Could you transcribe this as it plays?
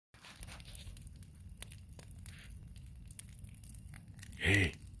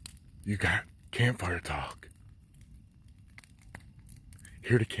Hey, you got campfire talk.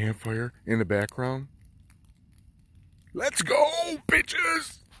 Hear the campfire in the background? Let's go,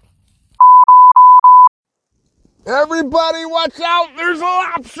 bitches! Everybody watch out! There's a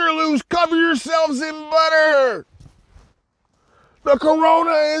lobster loose! Cover yourselves in butter! The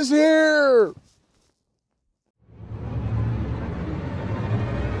corona is here!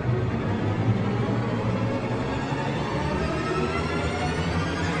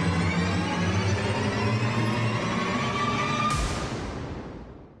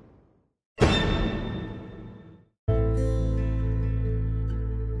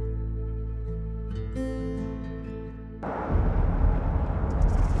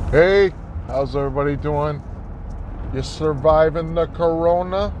 Hey, how's everybody doing? You surviving the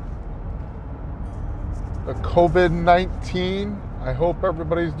corona? The COVID-19? I hope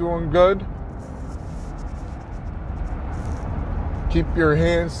everybody's doing good. Keep your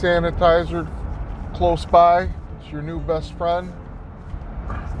hand sanitizer close by. It's your new best friend.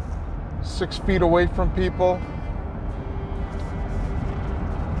 6 feet away from people.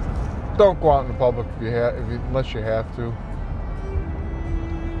 Don't go out in the public unless you have to.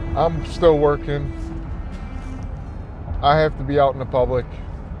 I'm still working. I have to be out in the public.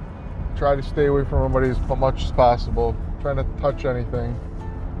 Try to stay away from everybody as much as possible. Try not to touch anything.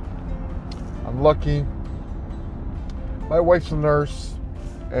 I'm lucky. My wife's a nurse,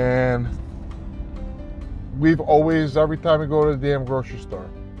 and we've always, every time we go to the damn grocery store,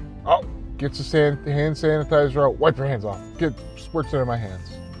 gets the hand sanitizer out, wipe your hands off, squirts it in my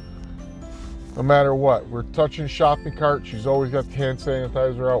hands. No matter what, we're touching shopping cart, she's always got the hand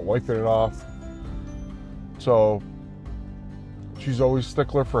sanitizer out, wiping it off. So she's always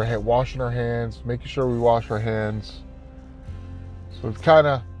stickler for washing our hands, making sure we wash our hands. So we've kind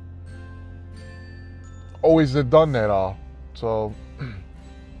of always done that all. So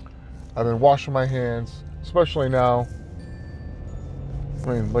I've been washing my hands, especially now. I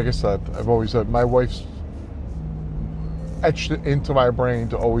mean, like I said, I've always said my wife's etched it into my brain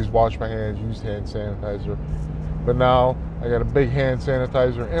to always wash my hands, use hand sanitizer. But now I got a big hand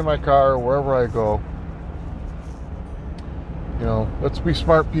sanitizer in my car wherever I go. You know, let's be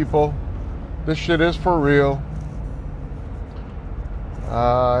smart, people. This shit is for real.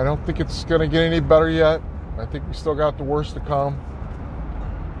 I don't think it's gonna get any better yet. I think we still got the worst to come.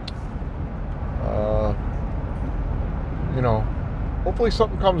 You know, hopefully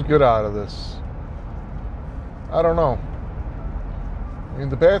something comes good out of this. I don't know. I mean,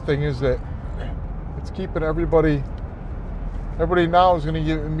 the bad thing is that it's keeping everybody now is going to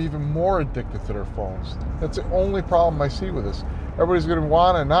get even more addicted to their phones. That's the only problem I see with this. Everybody's going to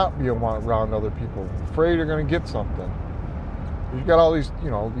want to not be around other people, afraid they're going to get something. You've got all these,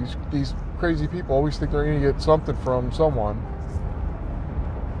 you know, these crazy people always think they're going to get something from someone.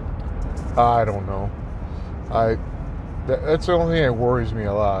 I don't know. That's the only thing that worries me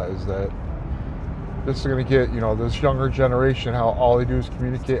a lot, is that this is going to get, you know, this younger generation, how all they do is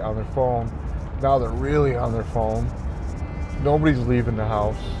communicate on their phone. Now they're really on their phone. Nobody's leaving the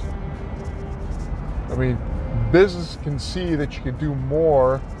house. I mean, business can see that you can do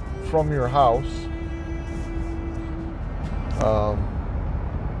more from your house.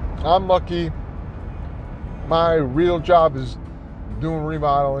 I'm lucky. My real job is doing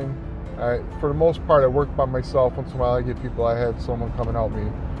remodeling. For the most part, I work by myself. Once in a while, I get people. I had someone come and help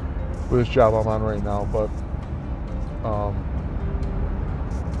me with this job I'm on right now, but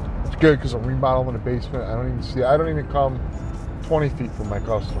it's good because I'm remodeling the basement. I don't even come 20 feet from my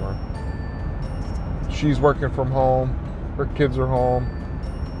customer. She's working from home, her kids are home,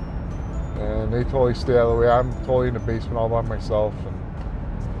 and they totally stay out of the way. I'm totally in the basement all by myself,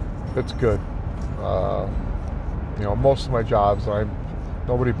 and it's good. You know, most of my jobs,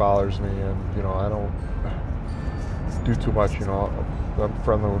 nobody bothers me, and you know, I don't do too much. You know, I'm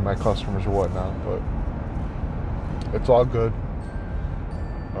friendly with my customers or whatnot, but it's all good.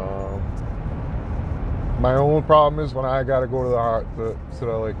 My only problem is when I gotta go to the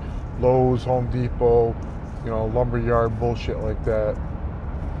like Lowe's, Home Depot, you know, lumberyard bullshit like that.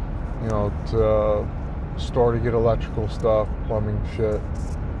 You know, to store to get electrical stuff, plumbing shit.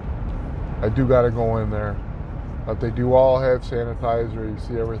 I do gotta go in there, but they do all have sanitizer. You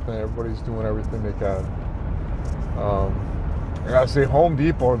see everything. Everybody's doing everything they can. I gotta say, Home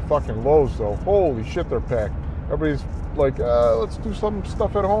Depot and fucking Lowe's, though, holy shit, they're packed. Everybody's like, let's do some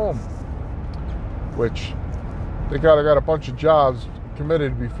stuff at home. Which, they got a bunch of jobs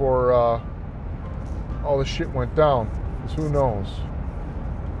committed before all the shit went down. Because who knows?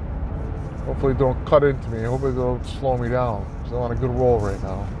 Hopefully they don't cut into me. Hopefully they don't slow me down. Because I'm on a good roll right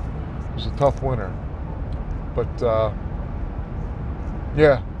now. It was a tough winter. But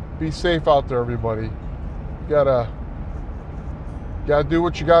Yeah, be safe out there, everybody. You gotta do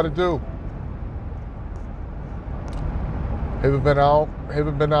what you gotta do. Haven't been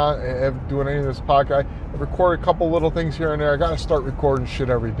on doing any of this podcast. I've recorded a couple little things here and there. I gotta start recording shit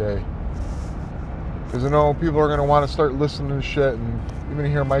every day. Because I know people are gonna want to start listening to shit and even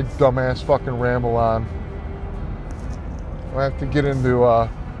hear my dumbass fucking ramble on. I have to get into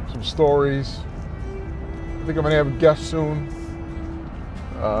some stories. I think I'm gonna have a guest soon.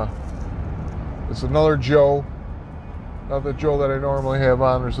 It's another Joe. Not the Joe that I normally have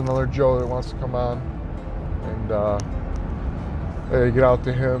on. There's another Joe that wants to come on. And I gotta get out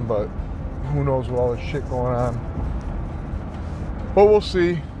to him, but who knows with all this shit going on. But we'll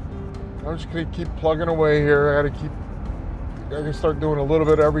see. I'm just gonna keep plugging away here. I gotta start doing a little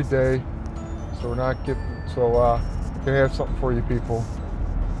bit every day. So I can have something for you people.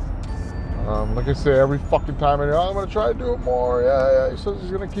 Like I say, every fucking time I'm gonna try to do it more. Yeah. He says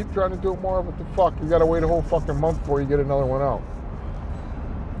he's gonna keep trying to do it more. What the fuck? You gotta wait a whole fucking month before you get another one out.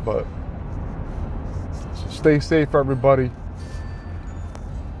 But so stay safe, everybody,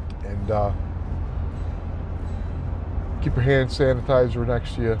 and keep your hand sanitizer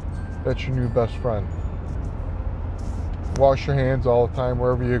next to you. That's your new best friend. Wash your hands all the time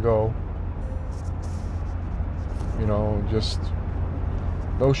wherever you go. You know, just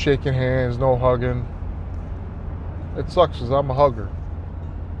no shaking hands, no hugging. It sucks because I'm a hugger.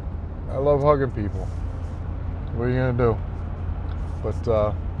 I love hugging people. What are you going to do?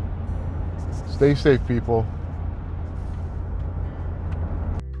 But stay safe, people.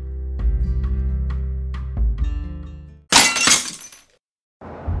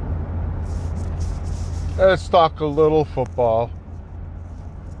 Let's talk a little football.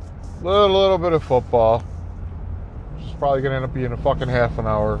 Little bit of football. Probably gonna end up being a fucking half an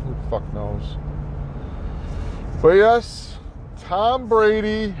hour. Who the fuck knows? But yes, Tom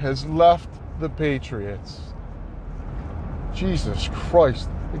Brady has left the Patriots. Jesus Christ.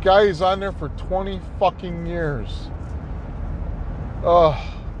 The guy is on there for 20 fucking years. Ugh.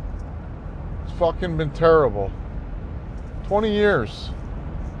 It's fucking been terrible. 20 years.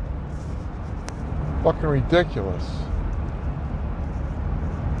 Fucking ridiculous.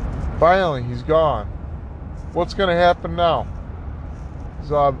 Finally, he's gone. What's going to happen now?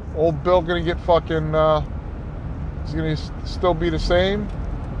 Is old Bill going to get fucking... is he going to still be the same?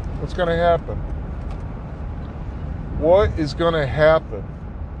 What's going to happen? What is going to happen?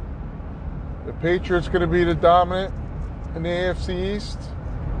 The Patriots going to be the dominant in the AFC East?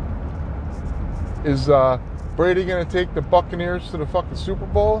 Is Brady going to take the Buccaneers to the fucking Super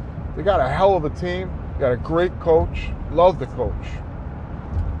Bowl? They got a hell of a team. They got a great coach. Love the coach.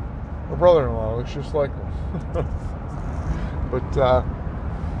 My brother-in-law looks just like him. But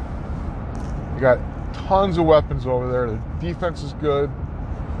you got tons of weapons over there. The defense is good.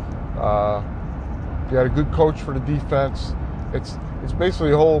 You got a good coach for the defense. It's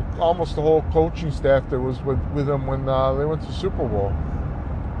basically almost the whole coaching staff that was with them when they went to the Super Bowl.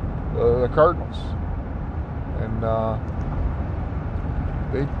 The Cardinals, and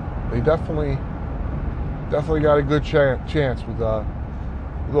they definitely got a good chance with the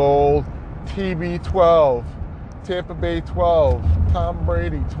old TB12, Tampa Bay 12, Tom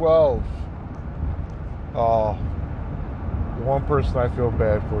Brady 12. Oh, the one person I feel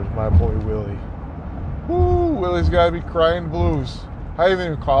bad for is my boy Willie. Woo, Willie's got to be crying blues. I haven't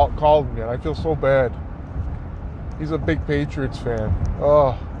even called him yet. I feel so bad. He's a big Patriots fan.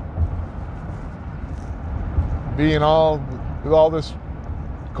 Oh, with all this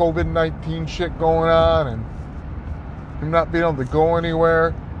COVID-19 shit going on and him not being able to go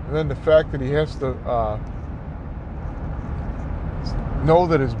anywhere. And then the fact that he has to know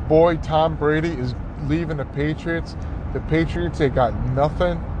that his boy Tom Brady is leaving the Patriots. The Patriots, they got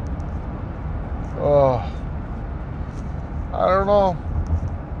nothing. Oh, I don't know.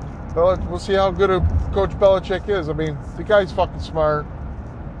 We'll see how good a Coach Belichick is. I mean, the guy's fucking smart.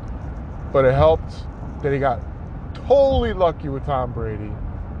 But it helped that he got totally lucky with Tom Brady.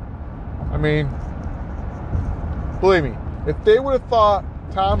 I mean, believe me, if they would have thought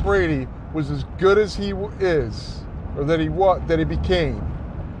Tom Brady was as good as he is, or that he became,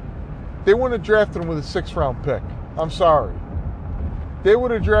 they wouldn't have drafted him with a 6th-round pick. I'm sorry. They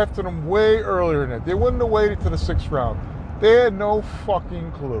would have drafted him way earlier than that. They wouldn't have waited to the 6th round. They had no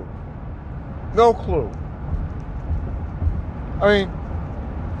fucking clue. No clue. I mean,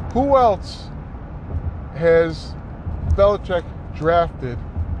 who else has Belichick drafted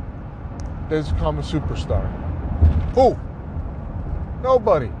that's become a superstar? Who?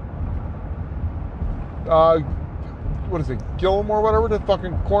 Nobody. What is it, Gilmore, whatever, the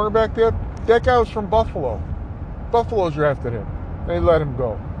fucking cornerback there? That guy was from Buffalo. Buffalo drafted him. They let him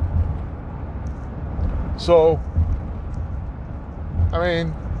go. So, I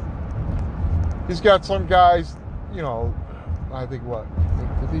mean, he's got some guys, you know, I think what?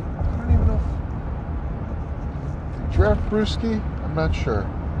 Did he, I don't even know. Did he draft Bruschi? I'm not sure.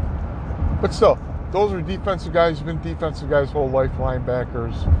 But still, those are defensive guys. He's been defensive guys his whole life,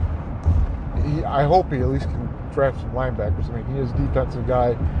 linebackers. I hope he at least can draft some linebackers. I mean, he is a defensive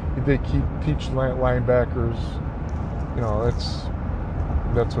guy. He did teach linebackers. You know,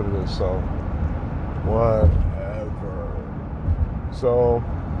 that's what it is. So, whatever. So,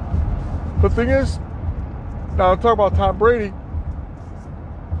 the thing is, now talk about Tom Brady.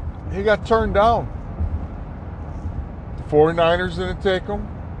 He got turned down. The 49ers didn't take him.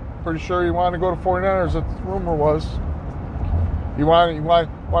 Pretty sure he wanted to go to 49ers, that the rumor was. He wanted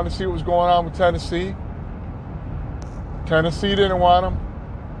to see what was going on with Tennessee. Tennessee didn't want him.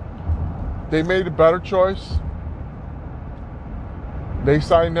 They made a better choice. They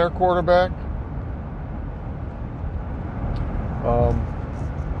signed their quarterback.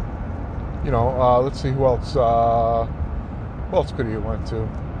 Let's see who else. Who else could he have went to?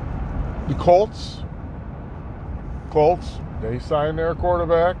 The Colts. They signed their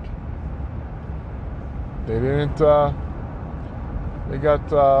quarterback. They didn't. They got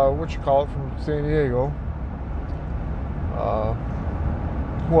from San Diego.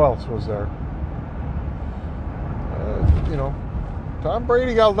 Who else was there? Tom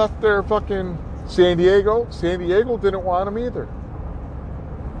Brady got left there. Fucking San Diego. San Diego didn't want him either.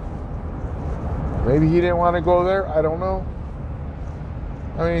 Maybe he didn't want to go there. I don't know.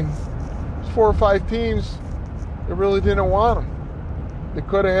 I mean, 4 or 5 teams that really didn't want him. They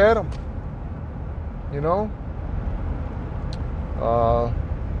could have had him. You know?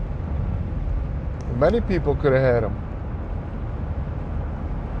 Many people could have had him.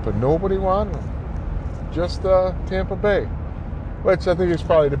 But nobody wanted him. Just Tampa Bay. Which I think is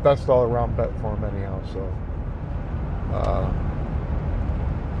probably the best all-around bet for him anyhow. So,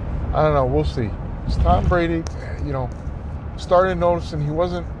 I don't know. We'll see. It's Tom Brady, started noticing he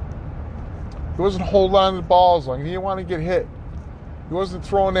wasn't holding on to the balls long. He didn't want to get hit. He wasn't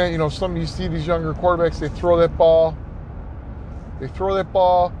throwing that, some of you see these younger quarterbacks, they throw that ball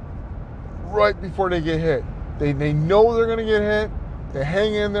right before they get hit. They know they're going to get hit. They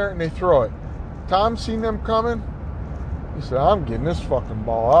hang in there and they throw it. Tom seen them coming. He said, I'm getting this fucking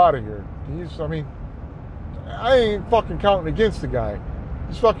ball out of here. I ain't fucking counting against the guy.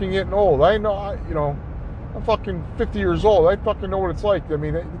 He's fucking getting old. I know, I'm fucking 50 years old. I fucking know what it's like. I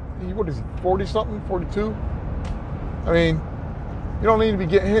mean, what is he, 40-something, 42? I mean, you don't need to be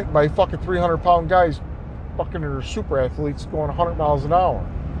getting hit by fucking 300-pound guys fucking are super athletes going 100 miles an hour.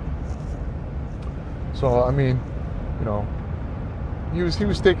 So, I mean, he was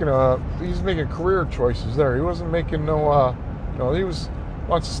making career choices there. He wasn't making he wants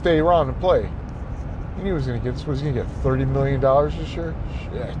to stay around and play. He knew he was going to get $30 million this year?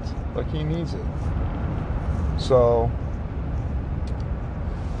 Shit. Like he needs it. So,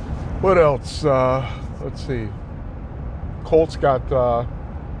 what else? Let's see. Colts got, God,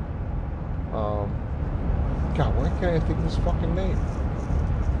 why can't I think of his fucking name?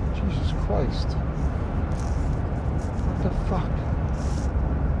 Jesus Christ. What the fuck?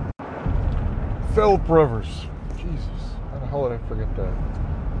 Philip Rivers. Jesus. How the hell did I forget that?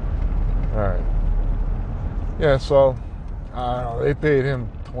 Alright. Yeah, so, I don't know, they paid him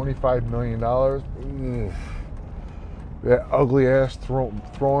 $25 million. Ugh. That ugly ass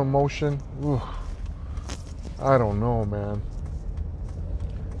throwing motion. Ugh. I don't know, man.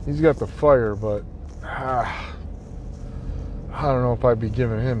 He's got the fire, but I don't know if I'd be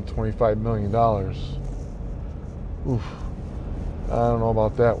giving him $25 million. Oof. I don't know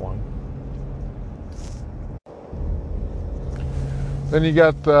about that one. Then you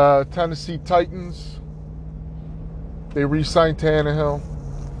got the Tennessee Titans. They re-signed Tannehill,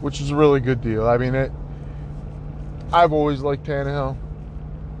 which is a really good deal. I mean, I've always liked Tannehill.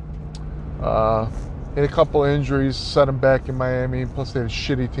 Had a couple of injuries, set him back in Miami. Plus, they had a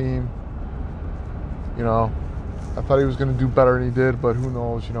shitty team. I thought he was going to do better than he did, but who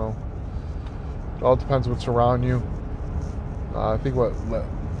knows? It all depends what's around you. I think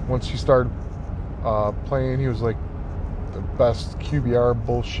once he started playing, he was like the best QBR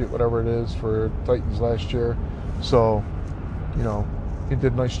bullshit, whatever it is, for Titans last year. So, he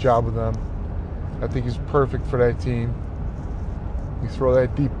did a nice job with them. I think he's perfect for that team. You throw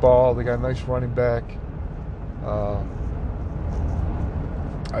that deep ball. They got a nice running back.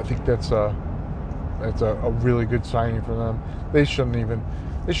 I think that's a really good signing for them. They shouldn't even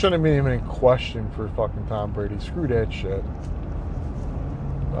be in question for fucking Tom Brady. Screw that shit.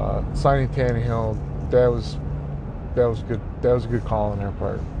 Signing Tannehill, that was that was good. That was a good call on their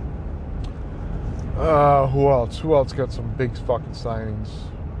part. Who else? Who else got some big fucking signings?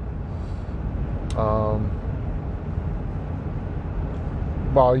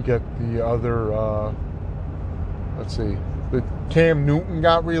 Well, you get the other. Let's see. The Cam Newton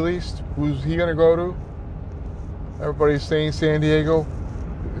got released. Who's he gonna go to? Everybody's saying San Diego.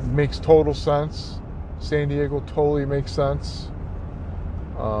 It makes total sense. San Diego totally makes sense.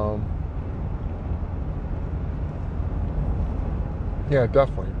 Yeah,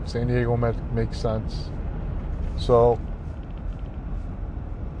 definitely. San Diego makes sense. So,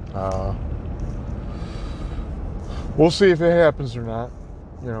 we'll see if it happens or not.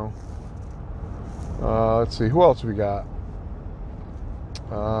 You know. Let's see. Who else we got?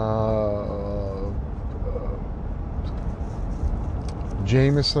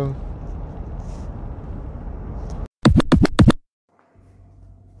 Jameson.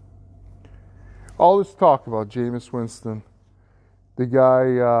 All this talk about Jameis Winston. The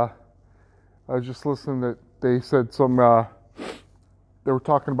guy, I was just listening that they said they were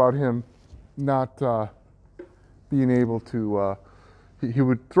talking about him not being able to, he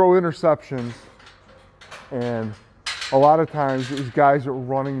would throw interceptions, and a lot of times these guys are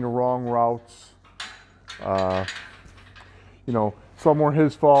running the wrong routes. You know, some were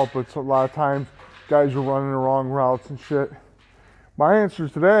his fault, but a lot of times guys are running the wrong routes and shit. My answer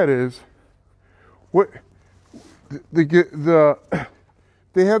to that is, what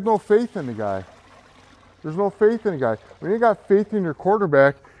they have no faith in the guy. There's no faith in the guy. When you got faith in your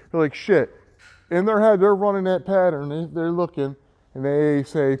quarterback, they're like, shit. In their head, they're running that pattern. They're looking, and they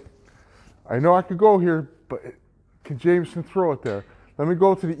say, I know I could go here, but can Jameson throw it there? Let me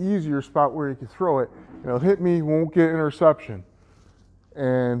go to the easier spot where he can throw it. And it'll hit me, won't get interception.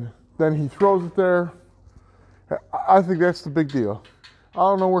 And then he throws it there. I think that's the big deal. I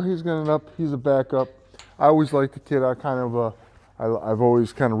don't know where he's going to end up. He's a backup. I always liked the kid. I've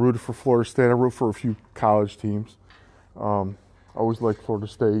always kind of rooted for Florida State. I root for a few college teams. I always liked Florida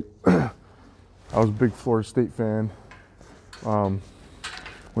State. I was a big Florida State fan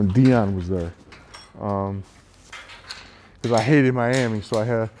when Dion was there. Because I hated Miami,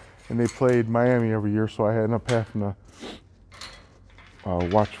 and they played Miami every year, so I ended up having to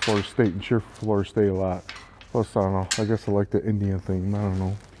watch Florida State and cheer for Florida State a lot. Plus, I don't know. I guess I like the Indian thing. I don't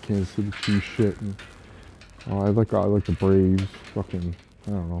know. Kansas City Chiefs shit. And, I like the Braves. Fucking, I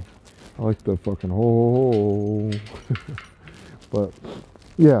don't know. I like the fucking ho. But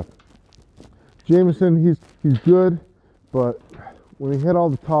yeah, Jameson, he's good. But when he had all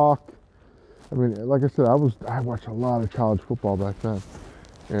the talk, I mean, like I said, I watched a lot of college football back then,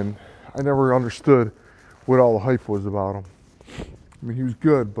 and I never understood what all the hype was about him. I mean, he was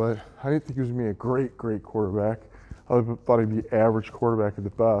good, but I didn't think he was going to be a great quarterback. I thought he'd be average quarterback at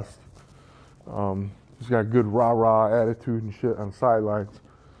the best. He's got a good rah-rah attitude and shit on the sidelines.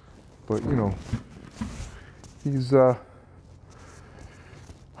 But, you know, he's, I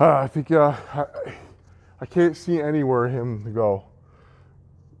think, I can't see anywhere him to go.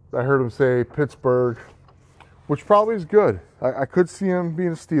 I heard him say Pittsburgh, which probably is good. I could see him being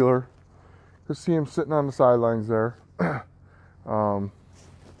a Steeler. Could see him sitting on the sidelines there. I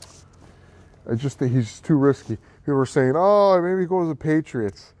just think he's too risky. People were saying, oh, maybe he goes to the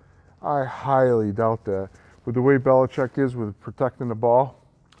Patriots. I highly doubt that. With the way Belichick is with protecting the ball,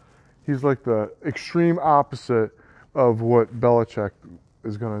 he's like the extreme opposite of what Belichick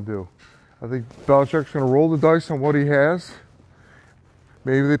is going to do. I think Belichick's going to roll the dice on what he has.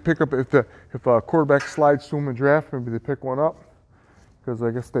 Maybe they pick up, if a quarterback slides to him in draft, maybe they pick one up. Because I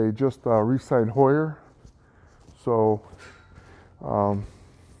guess they just re-signed Hoyer. So,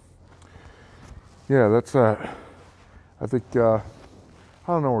 yeah, that's that. I think, I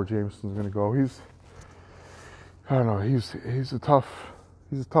don't know where Jameson's going to go. I don't know, he's a tough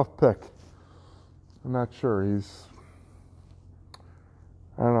pick. I'm not sure. I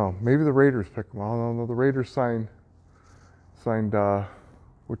don't know, maybe the Raiders pick him. I don't know. The Raiders signed,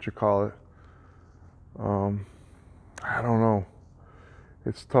 what you call it? I don't know.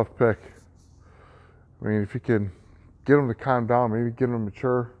 It's a tough pick. I mean, if you can get him to calm down, maybe get him to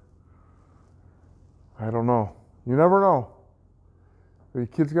mature. I don't know. You never know. The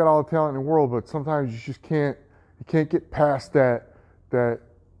kid's got all the talent in the world, but sometimes you just can't. You can't get past that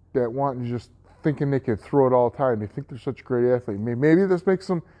wanting, just thinking they can throw it all the time. They think they're such a great athlete. Maybe this makes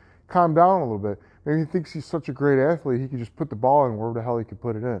them calm down a little bit. Maybe he thinks he's such a great athlete, he can just put the ball in wherever the hell he can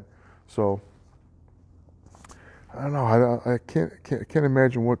put it in. So I don't know. I can't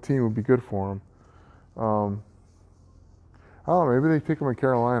imagine what team would be good for him. I don't know. Maybe they take him in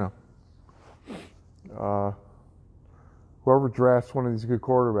Carolina. Whoever drafts one of these good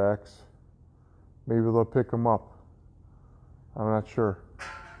quarterbacks, maybe they'll pick him up. I'm not sure.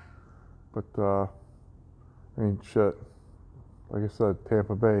 But, I mean, shit. Like I said,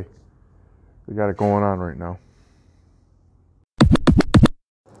 Tampa Bay, they got it going on right now.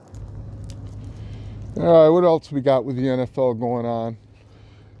 All right, what else we got with the NFL going on?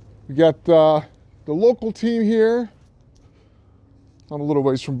 We got the local team here. I'm a little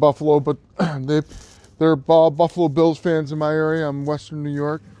ways from Buffalo, but they're Buffalo Bills fans in my area. I'm in Western New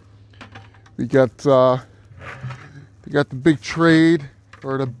York. We got the big trade,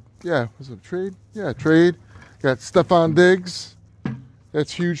 was it a trade? Yeah, trade. Got Stephon Diggs.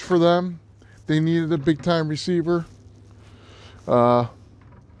 That's huge for them. They needed a big time receiver. I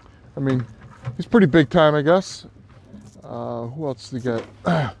mean, he's pretty big time, I guess. Who else did they get?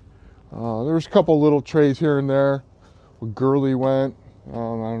 There was a couple little trades here and there. Where Gurley went. I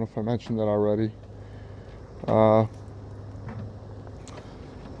don't know if I mentioned that already. Yeah,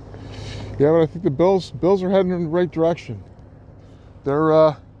 but I think the Bills are heading in the right direction.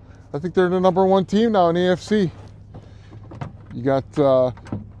 I think they're the number one team now in the AFC. You got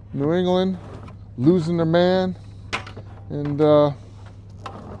New England losing their man, and we'll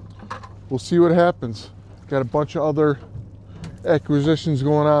see what happens. Got a bunch of other acquisitions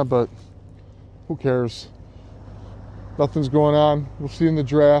going on, but who cares? Nothing's going on. We'll see in the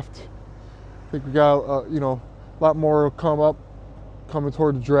draft. I think we got a lot more will coming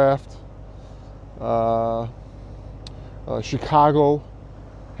toward the draft. Chicago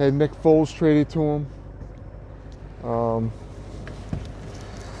had Nick Foles traded to him.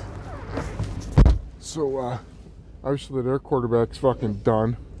 So obviously their quarterback's fucking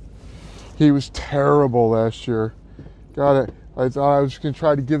done. He was terrible last year. I thought I was gonna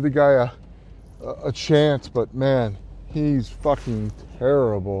try to give the guy a chance, but man, he's fucking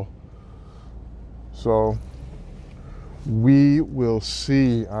terrible. So we will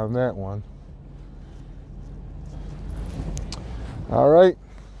see on that one. All right,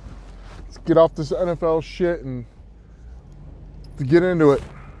 let's get off this NFL shit and to get into it.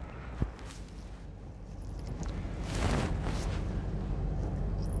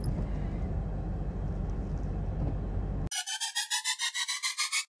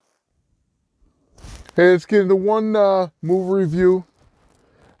 Hey, let's get into one movie review.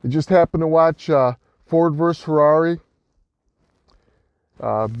 I just happened to watch Ford vs. Ferrari.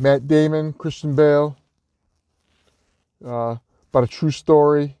 Matt Damon, Christian Bale. About a true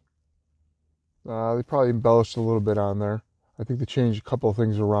story. They probably embellished a little bit on there. I think they changed a couple of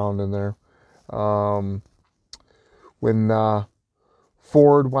things around in there. When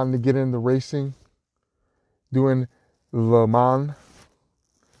Ford wanted to get into racing, doing Le Mans,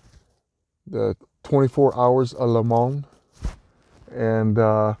 the 24 hours of Le Mans, and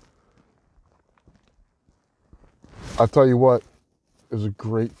I'll tell you what, it was a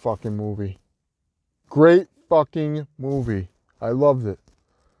great fucking movie. Great fucking movie. I loved it.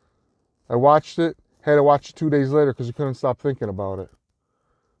 I watched it, had to watch it 2 days later because I couldn't stop thinking about it.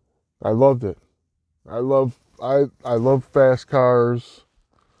 I loved it. I love fast cars.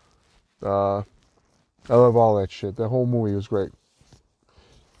 I love all that shit. That whole movie was great.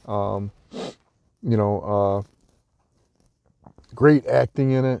 Great acting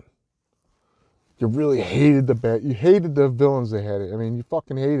in it. You really hated you hated the villains they had. I mean, you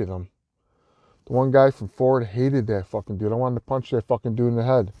fucking hated them. The one guy from Ford hated that fucking dude. I wanted to punch that fucking dude in the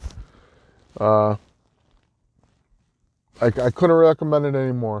head. I couldn't recommend it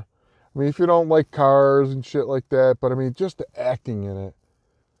anymore. I mean, if you don't like cars and shit like that, but I mean, just the acting in it.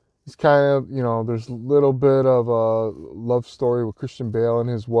 It's kind of, there's a little bit of a love story with Christian Bale and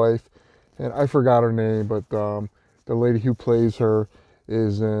his wife. And I forgot her name, but the lady who plays her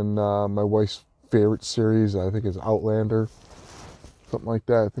is in my wife's favorite series. I think it's Outlander. Something like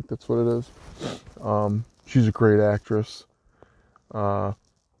that. I think that's what it is. She's a great actress.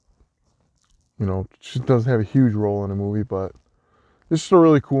 She doesn't have a huge role in the movie, but it's just a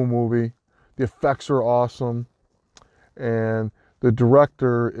really cool movie. The effects are awesome. And the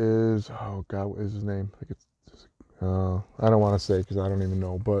director is, oh God, what is his name? I think I don't want to say because I don't even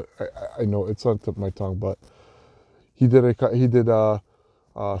know, but I know it's on the tip of my tongue. But he did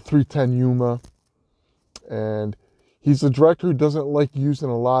 310 Yuma, and he's a director who doesn't like using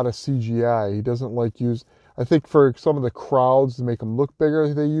a lot of CGI. He doesn't like I think for some of the crowds to make them look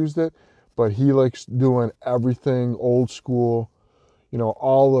bigger, they used it, but he likes doing everything old school.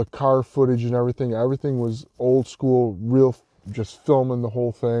 All the car footage and everything was old school, real, just filming the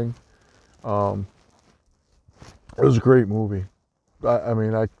whole thing. It was a great movie.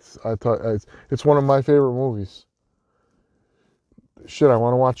 I thought it's one of my favorite movies. Shit, I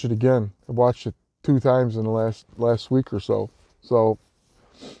want to watch it again. I watched it 2 times in the last week or so. So,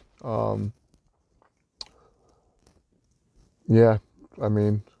 yeah, I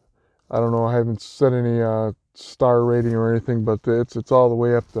mean, I don't know. I haven't set any star rating or anything, but it's all the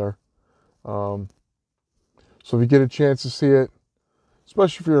way up there. Um, so if you get a chance to see it,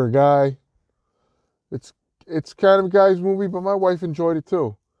 especially if you're a guy, it's it's kind of a guy's movie, but my wife enjoyed it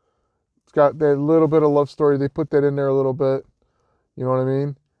too. It's got that little bit of love story. They put that in there a little bit. You know what I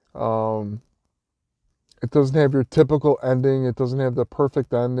mean? Um, it doesn't have your typical ending. It doesn't have the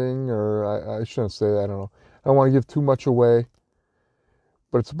perfect ending, or I shouldn't say that. I don't know. I don't want to give too much away,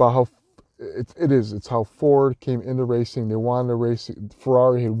 but it's about how it is. It's how Ford came into racing. They wanted to race.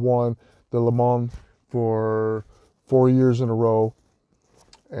 Ferrari had won the Le Mans for 4 years in a row,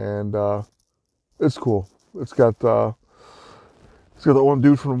 and it's cool. It's got that one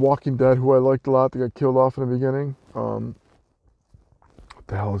dude from Walking Dead who I liked a lot that got killed off in the beginning. What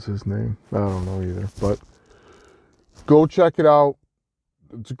the hell is his name? I don't know either. But go check it out.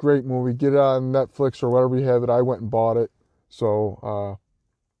 It's a great movie. Get it on Netflix or wherever you have it. I went and bought it. So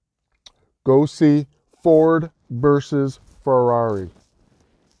go see Ford versus Ferrari.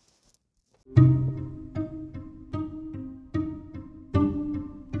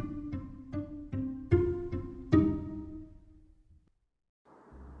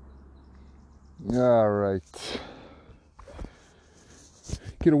 All right.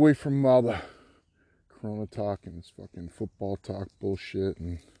 Get away from all the Corona talk and this fucking football talk bullshit.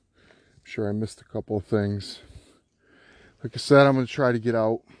 And I'm sure I missed a couple of things. Like I said, I'm going to try to get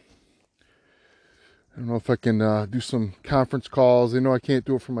out. I don't know if I can do some conference calls. They know I can't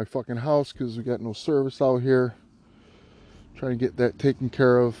do it from my fucking house because we got no service out here. Trying to get that taken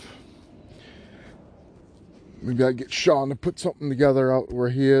care of. We got to get Sean to put something together out where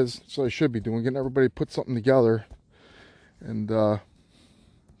he is. So I should be doing, getting everybody to put something together and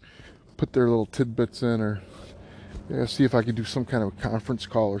put their little tidbits in, or see if I can do some kind of a conference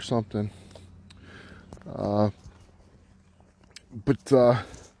call or something. But I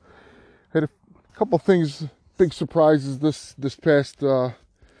had a couple things, big surprises this past end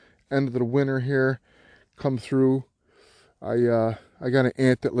of the winter here come through. I got an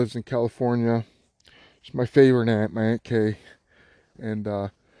aunt that lives in California. She's my favorite aunt, my Aunt Kay, and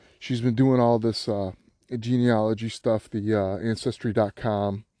she's been doing all this genealogy stuff, the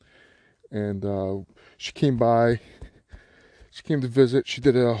Ancestry.com, and she came by. She came to visit. She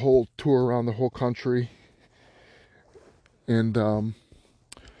did a whole tour around the whole country, and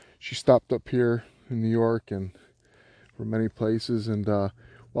she stopped up here in New York and from many places. And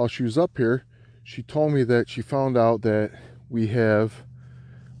while she was up here, she told me that she found out that we have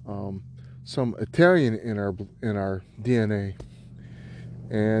some Italian in our DNA.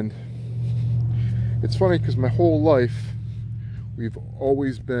 And it's funny because my whole life we've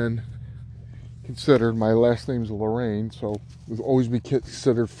always been considered, my last name's Lorraine, so we've always been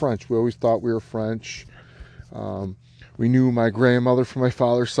considered French. We always thought we were French. We knew my grandmother from my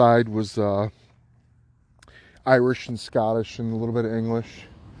father's side was Irish and Scottish and a little bit of English,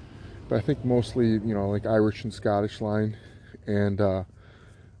 but I think mostly, like Irish and Scottish line. And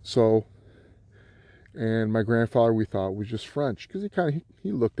and my grandfather, we thought, was just French because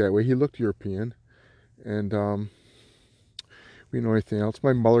he looked that way. He looked European. And we didn't know anything else.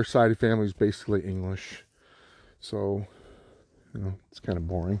 My mother's side of the family is basically English, so it's kind of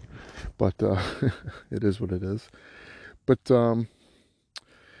boring, but it is what it is. But and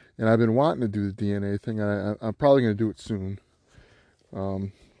I've been wanting to do the DNA thing. I'm probably going to do it soon,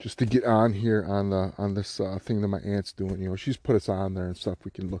 just to get on here on this thing that my aunt's doing. She's put us on there and stuff. We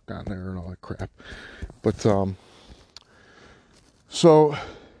can look on there and all that crap. But so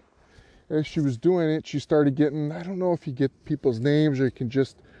as she was doing it, she started getting, I don't know if you get people's names or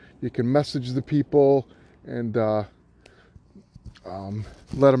you can message the people and let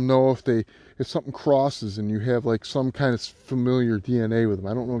them know if something crosses and you have like some kind of familiar DNA with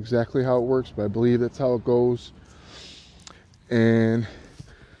them. I don't know exactly how it works, but I believe that's how it goes. And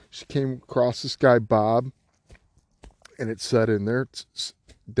she came across this guy, Bob, and it said in there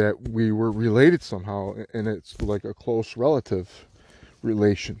that we were related somehow, and it's like a close relative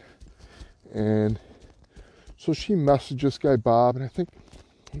relation. And so she messaged this guy, Bob, and I'm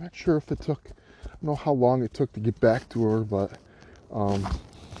not sure if I don't know how long it took to get back to her, but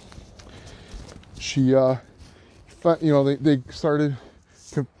she, they started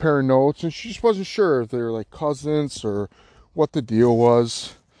comparing notes, and she just wasn't sure if they were like cousins or what the deal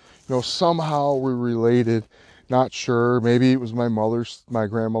was. Somehow we're related, not sure. Maybe it was my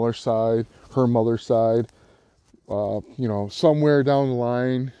grandmother's side, her mother's side, somewhere down the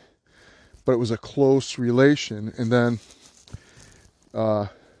line. But it was a close relation. And then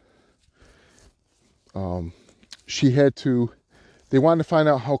they wanted to find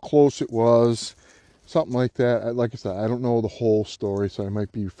out how close it was. something like that. Like I said, I don't know the whole story, so I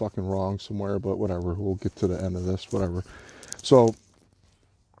might be fucking wrong somewhere, but whatever. We'll get to the end of this, whatever. So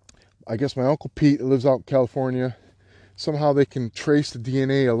I guess my Uncle Pete lives out in California. Somehow they can trace the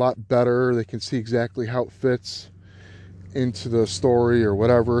DNA a lot better. They can see exactly how it fits into the story or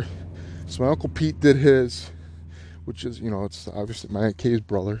whatever. So my Uncle Pete did his, which is, it's obviously my Aunt Kay's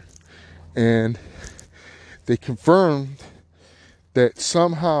brother. And they confirmed that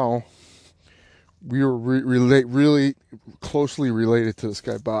somehow we were really closely related to this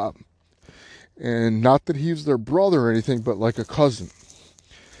guy, Bob. And not that he was their brother or anything, but like a cousin.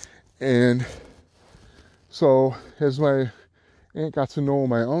 And so as my aunt got to know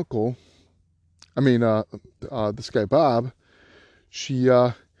my uncle, this guy Bob, he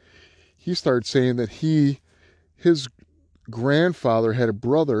started saying that his grandfather had a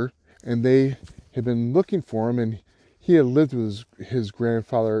brother, and they had been looking for him, and he had lived with his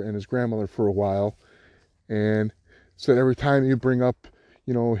grandfather and his grandmother for a while, and said every time you bring up,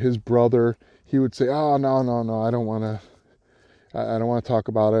 his brother, he would say, "Oh, no, I don't want to talk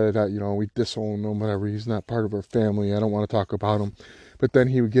about it. We disown him, whatever. He's not part of our family. I don't want to talk about him." But then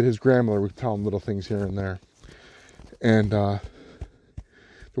he would get his grandmother, would tell him little things here and there. And there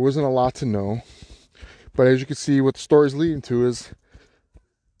wasn't a lot to know. But as you can see, what the story's leading to is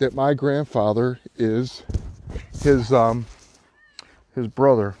that my grandfather is his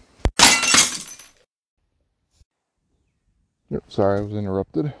brother. Yep, sorry, I was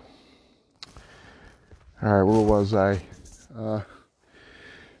interrupted. All right, where was I?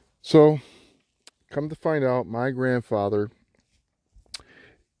 So, come to find out, my grandfather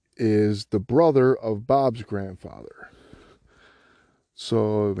is the brother of Bob's grandfather.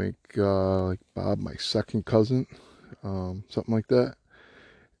 So, make like Bob my second cousin, something like that.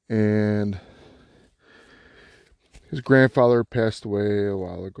 And his grandfather passed away a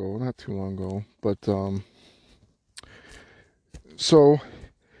while ago, not too long ago. But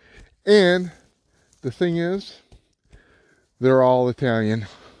and the thing is, they're all Italian,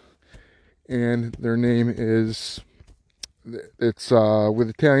 and their name is, it's with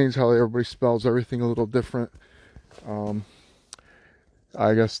Italians how everybody spells everything a little different.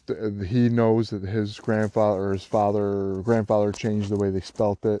 I guess he knows that his grandfather or his grandfather changed the way they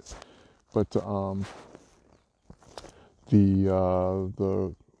spelt it, but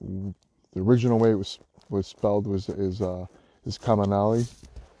the original way it was spelled is Caminali,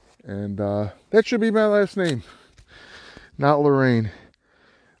 and that should be my last name, not Lorraine.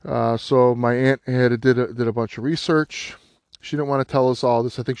 So my aunt did a bunch of research. She didn't want to tell us all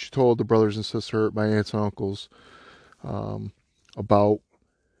this. I think she told the brothers and sisters, my aunts and uncles, about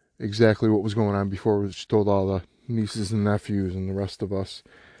exactly what was going on before she told all the nieces and nephews and the rest of us.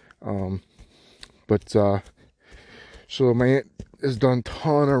 So my aunt has done a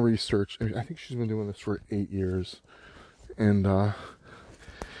ton of research. I think she's been doing this for 8 years, and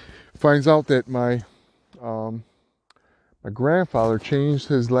finds out that my grandfather changed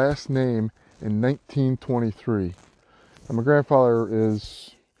his last name in 1923. And my grandfather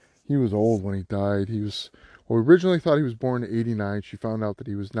he was old when he died. We originally thought he was born in 89. She found out that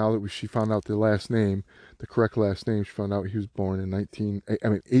she found out the last name, the correct last name, she found out he was born in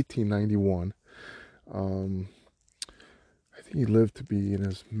 1891. I think he lived to be in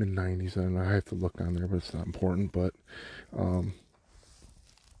his mid-90s. I don't know, I have to look on there, but it's not important. But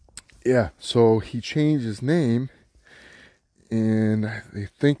yeah, so he changed his name, and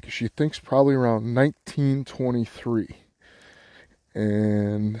she thinks probably around 1923.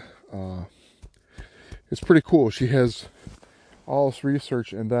 And it's pretty cool. She has all this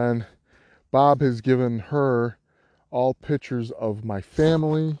research, and then Bob has given her all pictures of my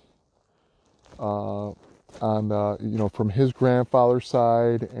family from his grandfather's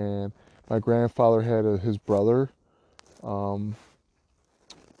side, and my grandfather had his brother,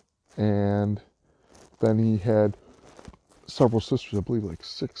 and then he had several sisters, I believe like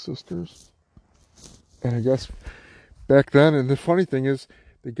 6 sisters. And I guess back then, and the funny thing is,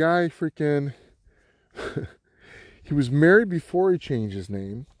 the guy freaking he was married before he changed his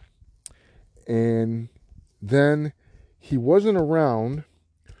name, and then he wasn't around,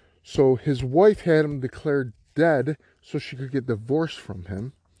 so his wife had him declared dead so she could get divorced from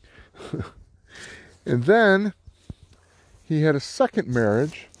him. And then he had a second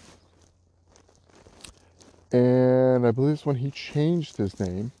marriage, and I believe it's when he changed his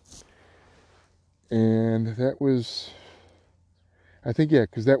name. And that was, I think, yeah,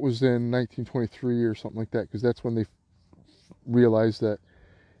 because that was in 1923 or something like that, because that's when they realized that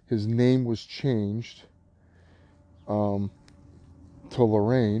his name was changed to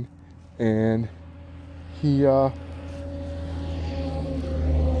Lorraine. And he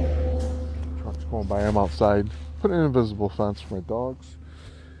truck's going by. I'm outside. Put an invisible fence for my dogs.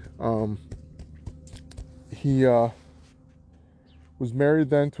 He was married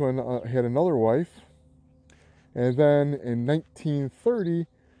then to had another wife, and then in 1930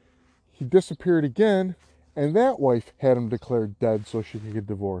 he disappeared again, and that wife had him declared dead so she could get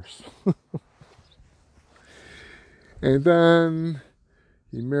divorced. And then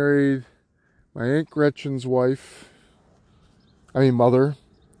he married my Aunt Gretchen's mother,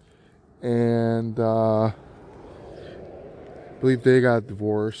 and I believe they got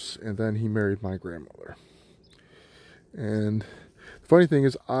divorced, and then he married my grandmother. And the funny thing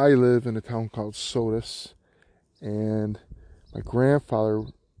is, I live in a town called Sodus, and my grandfather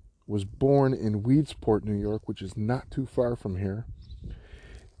was born in Weedsport, New York, which is not too far from here.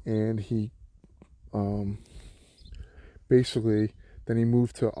 And he basically, then he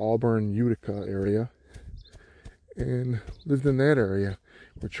moved to Auburn, Utica area, and lived in that area.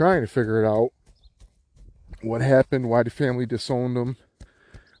 We're trying to figure it out. What happened, why the family disowned him,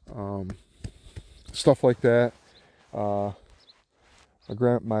 stuff like that.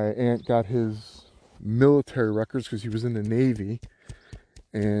 My aunt got his military records because he was in the Navy,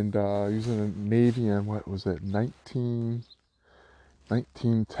 and he was in the Navy in, what was it, 1910,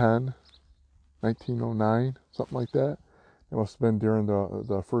 1909, something like that. It must have been during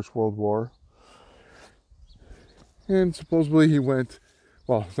the First World War. And supposedly he went,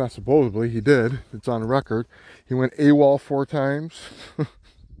 well, it's not supposedly, he did, it's on record, he went AWOL 4 times.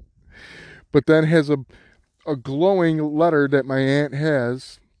 But then has a glowing letter that my aunt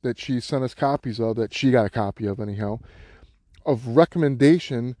has, that she sent us copies of, that she got a copy of anyhow, of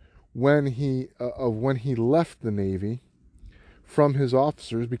recommendation when he left the Navy from his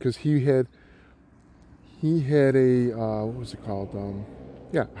officers, because he had a what was it called,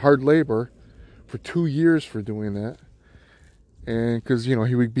 hard labor for 2 years for doing that. And because he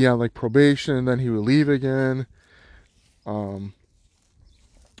would be on like probation and then he would leave again.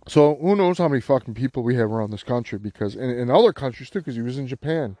 So who knows how many fucking people we have around this country, because in other countries too, because he was in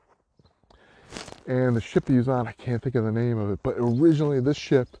Japan. And the ship he was on, I can't think of the name of it, but originally this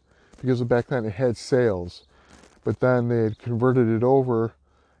ship, because back then it had sails, but then they had converted it over,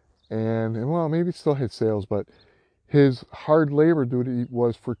 and well, maybe it still had sails, but his hard labor duty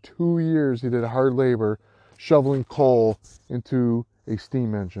was for 2 years. He did hard labor shoveling coal into a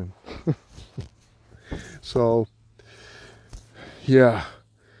steam engine. So yeah,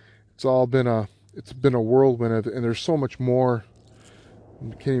 it's been a whirlwind, and there's so much more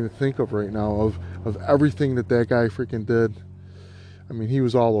I can't even think of right now of everything that guy freaking did. I mean, he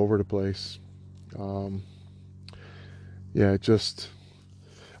was all over the place. Yeah, it just,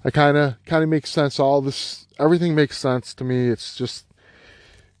 I kind of makes sense. All this, everything makes sense to me. It's just,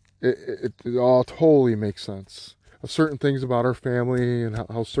 it all totally makes sense. Of certain things about our family and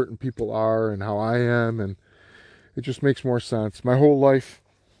how certain people are and how I am, and it just makes more sense. My whole life,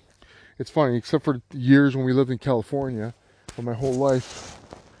 it's funny, except for years when we lived in California, but my whole life,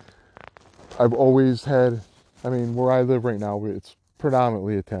 I've always had, I mean, where I live right now, it's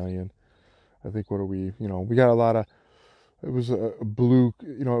predominantly Italian. I think, we got a lot of, it was a blue,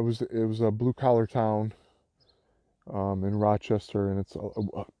 it was a blue collar town in Rochester, and it's a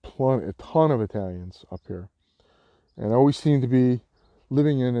ton of Italians up here. And I always seem to be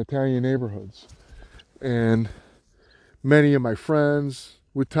living in Italian neighborhoods. And many of my friends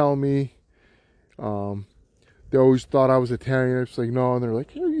would tell me, they always thought I was Italian. I was like, no, and they're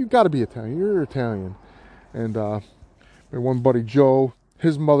like, you got to be Italian. You're Italian. And my one buddy Joe,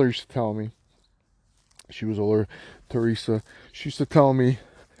 his mother used to tell me, she was older, Teresa. She used to tell me,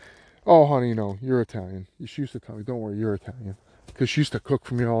 oh, honey, no, you're Italian. She used to tell me, don't worry, you're Italian, because she used to cook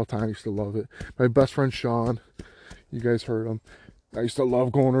for me all the time. I used to love it. My best friend Sean, you guys heard him. I used to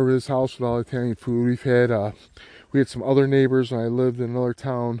love going over to his house with all Italian food. We had some other neighbors when I lived in another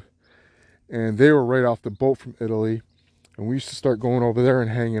town, and they were right off the boat from Italy, and we used to start going over there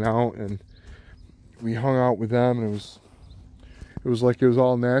and hanging out, and we hung out with them, and it was like it was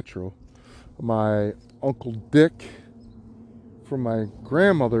all natural. My Uncle Dick from my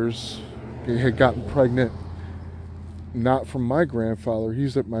grandmother's, he had gotten pregnant, not from my grandfather.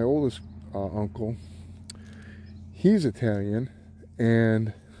 He's my oldest uncle. He's Italian,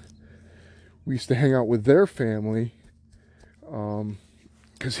 and we used to hang out with their family,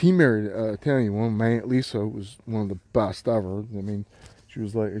 because he married an Italian woman. My Aunt Lisa was one of the best ever. I mean, she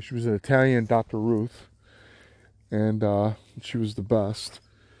was an Italian Dr. Ruth, and she was the best.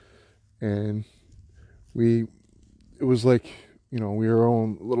 And it was like, we were our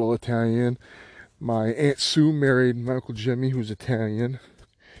own little Italian. My Aunt Sue married my Uncle Jimmy, who's Italian.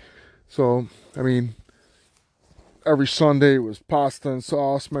 So, I mean, every Sunday it was pasta and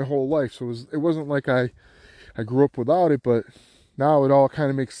sauce my whole life. So it wasn't like I grew up without it, but now it all kind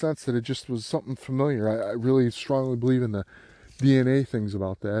of makes sense that it just was something familiar. I really strongly believe in the DNA things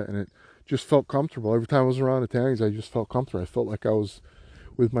about that, and it just felt comfortable. Every time I was around Italians, I just felt comfortable. I felt like I was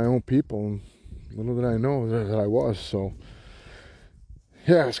with my own people, and little did I know that I was. So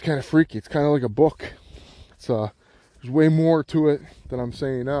yeah, it's kind of freaky. It's kind of like a book. There's way more to it than I'm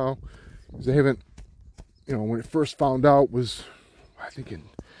saying now, because they haven't, when it first found out was, I think, in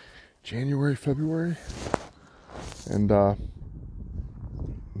January, February, and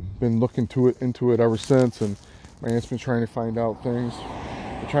been looking into it ever since. And my aunt's been trying to find out things.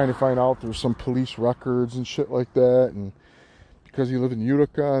 We're trying to find out there's some police records and shit like that, and because he lived in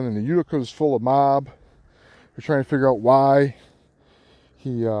Utica, and the Utica is full of mob. We're trying to figure out why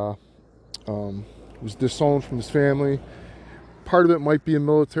he was disowned from his family. Part of it might be in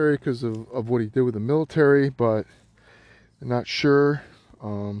military because of what he did with the military, but I'm not sure.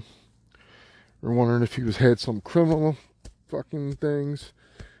 We're wondering if he had some criminal fucking things.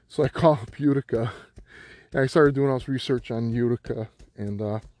 So I called up Utica. And I started doing all this research on Utica,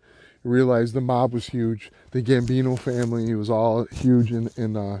 and realized the mob was huge. The Gambino family was all huge in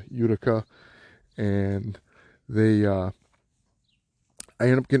Utica, and I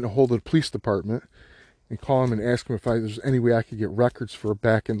ended up getting a hold of the police department and call him and ask him if there's any way I could get records for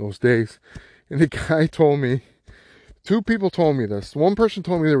back in those days. And the guy told me, two people told me this. One person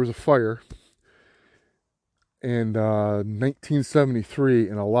told me there was a fire in 1973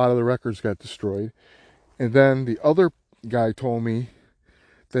 and a lot of the records got destroyed. And then the other guy told me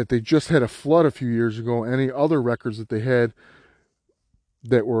that they just had a flood a few years ago. Any other records that they had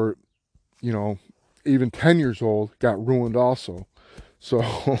that were, even 10 years old got ruined also. So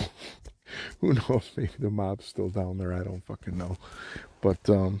who knows? Maybe the mob's still down there. I don't fucking know. But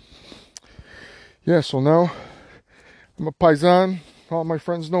yeah, so now I'm a paisan. All my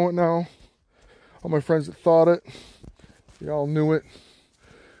friends know it now. All my friends that thought it, they all knew it.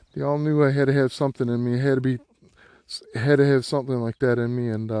 They all knew I had to have something in me. I had to have something like that in me.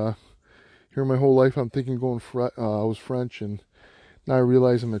 And here my whole life I'm thinking I was French, and now I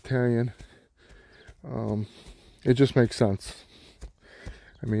realize I'm Italian. It just makes sense.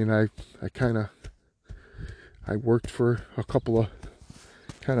 I mean, I worked for a couple of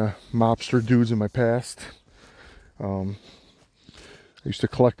kind of mobster dudes in my past. I used to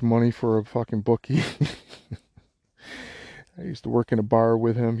collect money for a fucking bookie. I used to work in a bar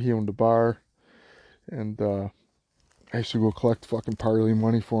with him. He owned a bar. And I used to go collect fucking parley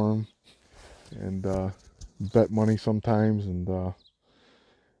money for him. And bet money sometimes. And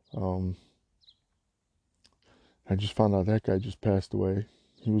I just found out that guy just passed away.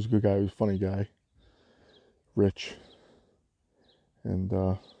 He was a good guy. He was a funny guy. Rich. And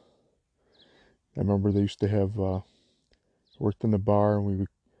I remember they used to have... worked in the bar, and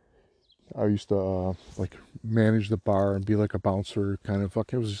I used to like manage the bar and be like a bouncer, kind of.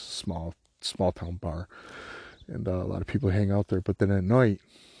 It was just a small town bar, and a lot of people hang out there. But then at night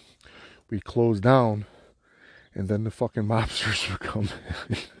we closed down, and then the fucking mobsters would come.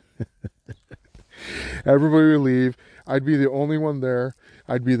 Everybody would leave. I'd be the only one there.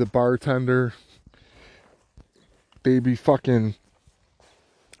 I'd be the bartender. They'd be fucking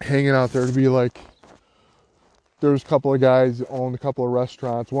hanging out there to be like. There was a couple of guys that owned a couple of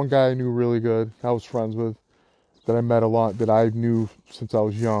restaurants. One guy I knew really good, I was friends with, that I met a lot, that I knew since I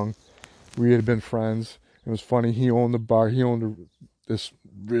was young. We had been friends. It was funny, he owned the bar. He owned this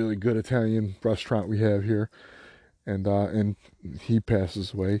really good Italian restaurant we have here. And he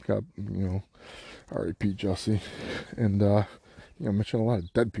passes away. Got, R.I.P. Jussie. And, I mentioned a lot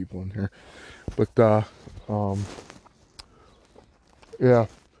of dead people in here. But, yeah.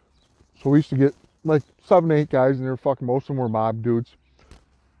 So we used to get like 7, 8 guys, and most of them were mob dudes,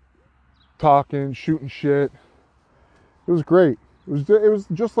 talking, shooting shit. It was great. It was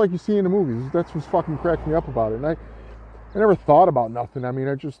just like you see in the movies. That's what's fucking cracked me up about it. And I never thought about nothing. I mean,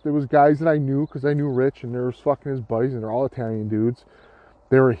 there was guys that I knew because I knew Rich, and there was fucking his buddies, and they're all Italian dudes.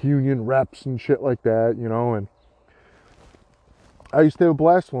 They were union reps and shit like that, and I used to have a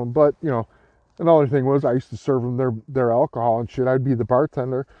blast with them. But another thing was I used to serve them their alcohol and shit. I'd be the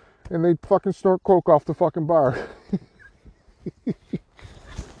bartender. And they'd fucking snort coke off the fucking bar.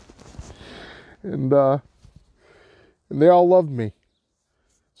 and they all loved me.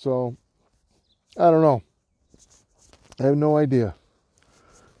 So, I don't know. I have no idea.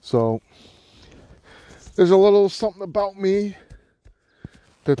 So, there's a little something about me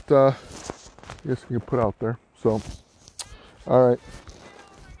that I guess we can put out there. So, all right.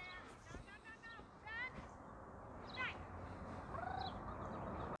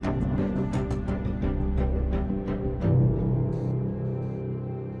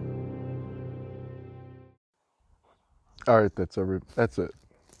 All right, that's it.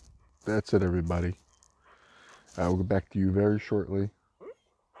 That's it, everybody. We'll get back to you very shortly,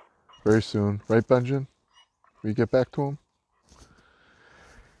 very soon. Right, Benjamin? We get back to him.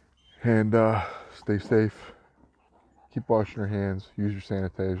 And stay safe. Keep washing your hands. Use your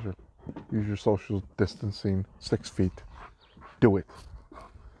sanitizer. Use your social distancing. 6 feet. Do it.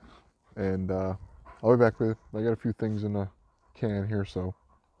 And I'll be back with you. I got a few things in the can here, so.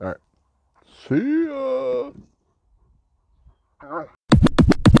 All right. See ya.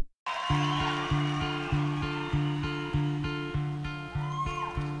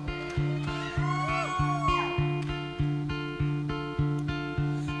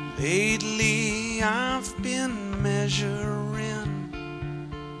 Lately I've been measuring,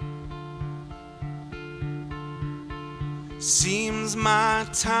 seems my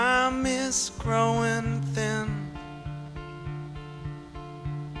time is growing thin.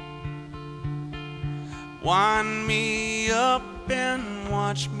 Wind me up and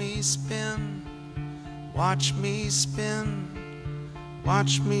watch me spin, watch me spin,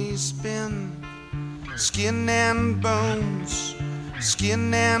 watch me spin. Skin and bones,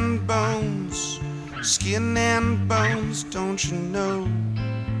 skin and bones, skin and bones, don't you know?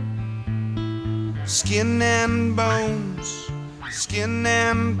 Skin and bones, skin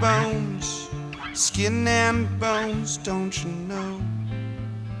and bones, skin and bones, don't you know?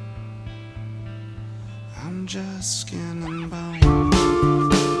 I'm just skin and bones.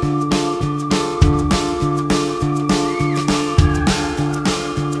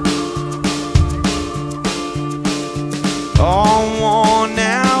 All worn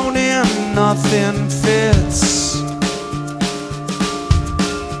out and nothing fits.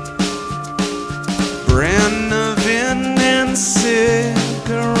 Brennivin and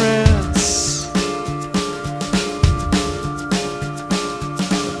cigarettes.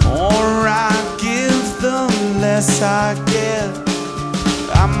 The more I give, the less I get.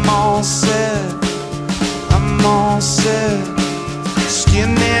 I'm all set, I'm all set.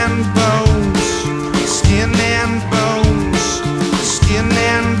 Skin and bones, skin and bones, skin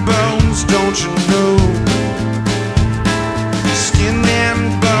and bones, don't you know? Skin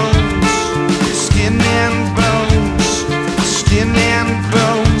and bones, skin and bones, skin and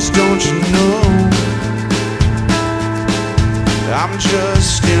bones, don't you know? I'm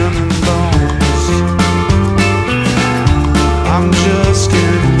just skin and bones. I'm just skin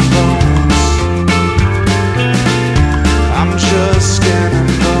and bones. I'm just skin and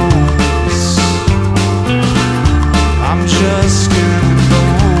bones. I'm just skin and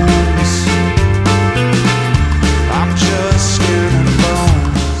bones. I'm just skin and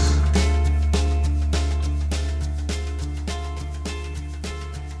bones.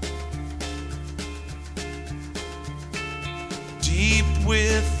 Deep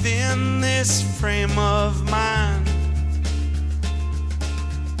within this frame of mine,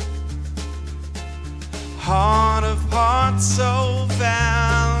 heart of hearts, so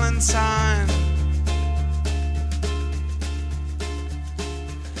Valentine.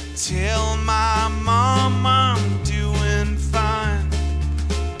 Tell my mama